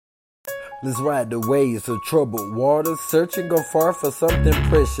Let's ride the waves of troubled waters, searching afar for something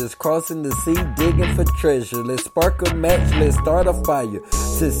precious, crossing the sea, digging for treasure. Let's spark a match, let's start a fire,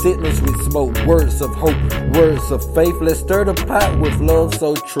 send signals with smoke, words of hope, words of faith. Let's stir the pot with love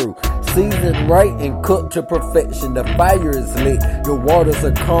so true, seasoned right and cooked to perfection. The fire is lit, your waters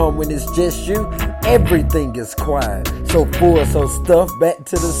are calm when it's just you. Everything is quiet, so full, so stuffed. Back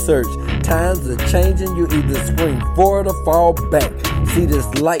to the search. Times are changing, you either spring forward or fall back. See this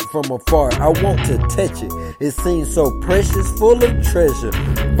light from afar, I want to touch it. It seems so precious, full of treasure.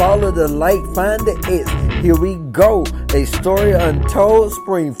 Follow the light, find the X. Here we go, a story untold.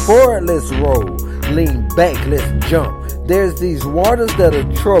 Spring forward, let's roll. Lean back, let's jump. There's these waters that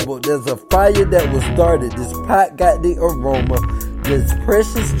are troubled. There's a fire that was started. This pot got the aroma. This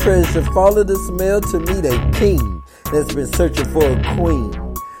precious treasure, follow the smell to meet a king that's been searching for a queen.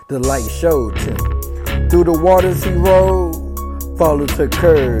 The light showed him. Through the waters he rode, followed her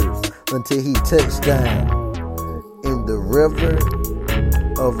curves until he touched down in the river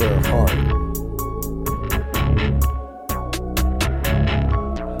of her heart.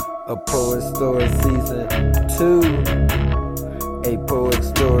 A Poet Story Season 2. A Poet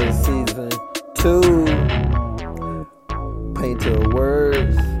Story Season 2. Painter of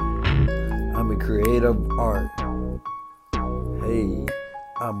words, I'm a creator of art. Hey,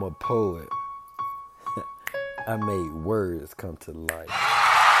 I'm a poet. I made words come to life.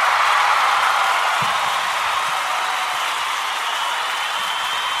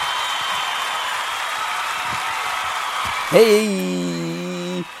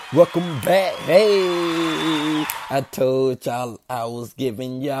 Hey, welcome back. Hey, I told y'all I was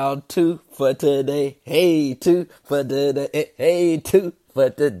giving y'all 2 for today. Hey, 2 for today. Hey, 2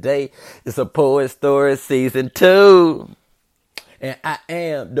 for today. It's a Poet Story Season 2. And I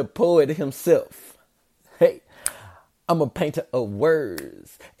am the poet himself. Hey, I'm a painter of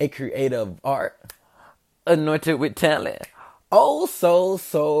words, a creator of art, anointed with talent. Oh,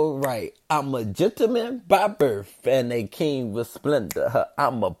 so right. I'm a gentleman by birth and a king with splendor.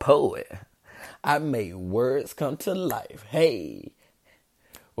 I'm a poet. I made words come to life. Hey,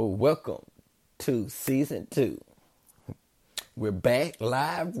 well, welcome to Season 2. We're back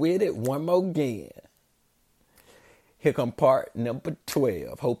live with it one more again. Here come part number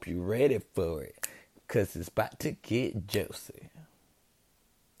 12. Hope you're ready for it, because it's about to get juicy.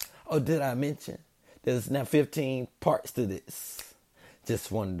 Oh, did I mention there's now 15 parts to this?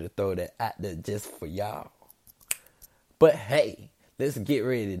 Just wanted to throw that out there just for y'all. But hey, let's get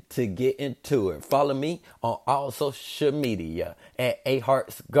ready to get into it. Follow me on all social media at A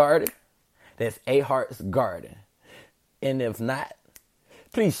Hearts Garden. That's A Hearts Garden. And if not,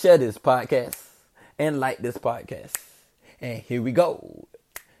 please share this podcast and like this podcast. And here we go.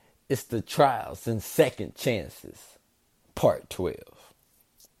 It's the Trials and Second Chances, Part 12.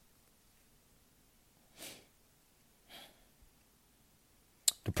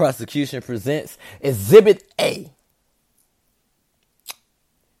 The prosecution presents Exhibit A.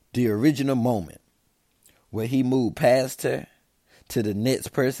 The original moment where he moved past her to the next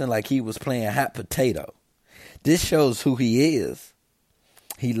person like he was playing hot potato. This shows who he is.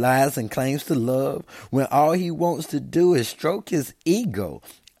 He lies and claims to love when all he wants to do is stroke his ego.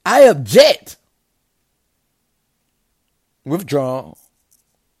 I object. Withdrawn.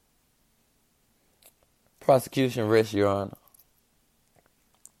 Prosecution, rest your honor.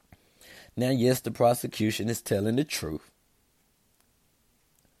 Now, yes, the prosecution is telling the truth.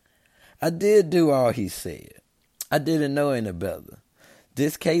 I did do all he said. I didn't know any better.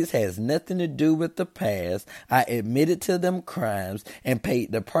 This case has nothing to do with the past. I admitted to them crimes and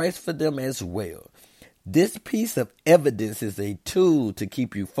paid the price for them as well. This piece of evidence is a tool to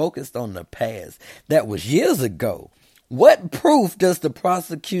keep you focused on the past. That was years ago. What proof does the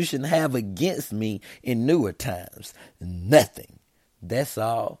prosecution have against me in newer times? Nothing. That's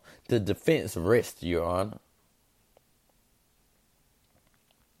all. The defense rests, Your Honor.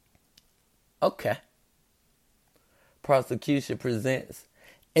 Okay. Prosecution presents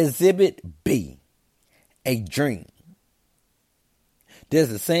Exhibit B, a dream.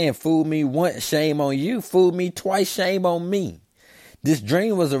 There's a saying, fool me once, shame on you. Fool me twice, shame on me. This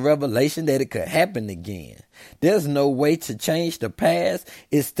dream was a revelation that it could happen again. There's no way to change the past.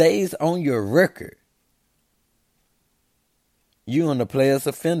 It stays on your record. You on the players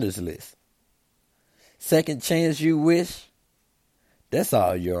offenders list. Second chance you wish? That's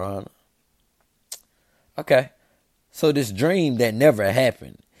all, Your Honor. Okay. So this dream that never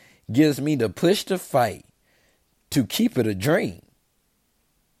happened gives me the push to fight to keep it a dream.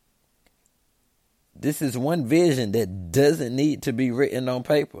 This is one vision that doesn't need to be written on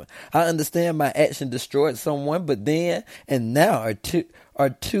paper. I understand my action destroyed someone, but then and now are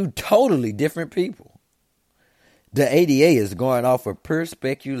two totally different people. The ADA is going off of pure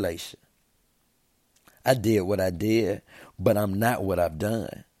speculation. I did what I did, but I'm not what I've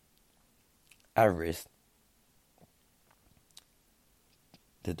done. I risk.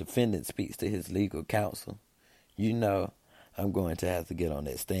 The defendant speaks to his legal counsel. You know I'm going to have to get on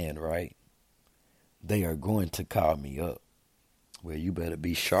that stand, right? They are going to call me up. Well, you better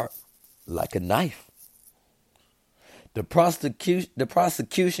be sharp like a knife. The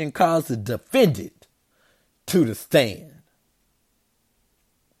prosecution calls the defendant to the stand.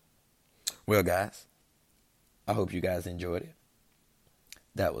 Well, guys, I hope you guys enjoyed it.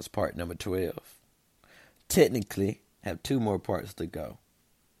 That was part number 12. Technically, have 2 more parts to go.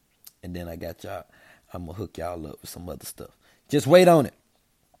 And then I got y'all. I'm going to hook y'all up with some other stuff. Just wait on it.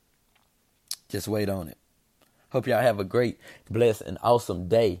 Just wait on it. Hope y'all have a great, blessed, and awesome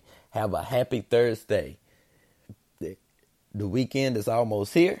day. Have a happy Thursday. The weekend is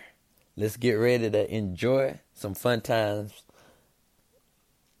almost here. Let's get ready to enjoy some fun times.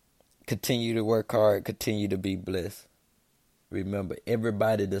 Continue to work hard. Continue to be blessed. Remember,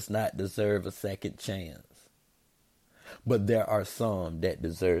 everybody does not deserve a second chance. But there are some that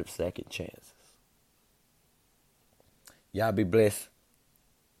deserve second chances. Y'all be blessed.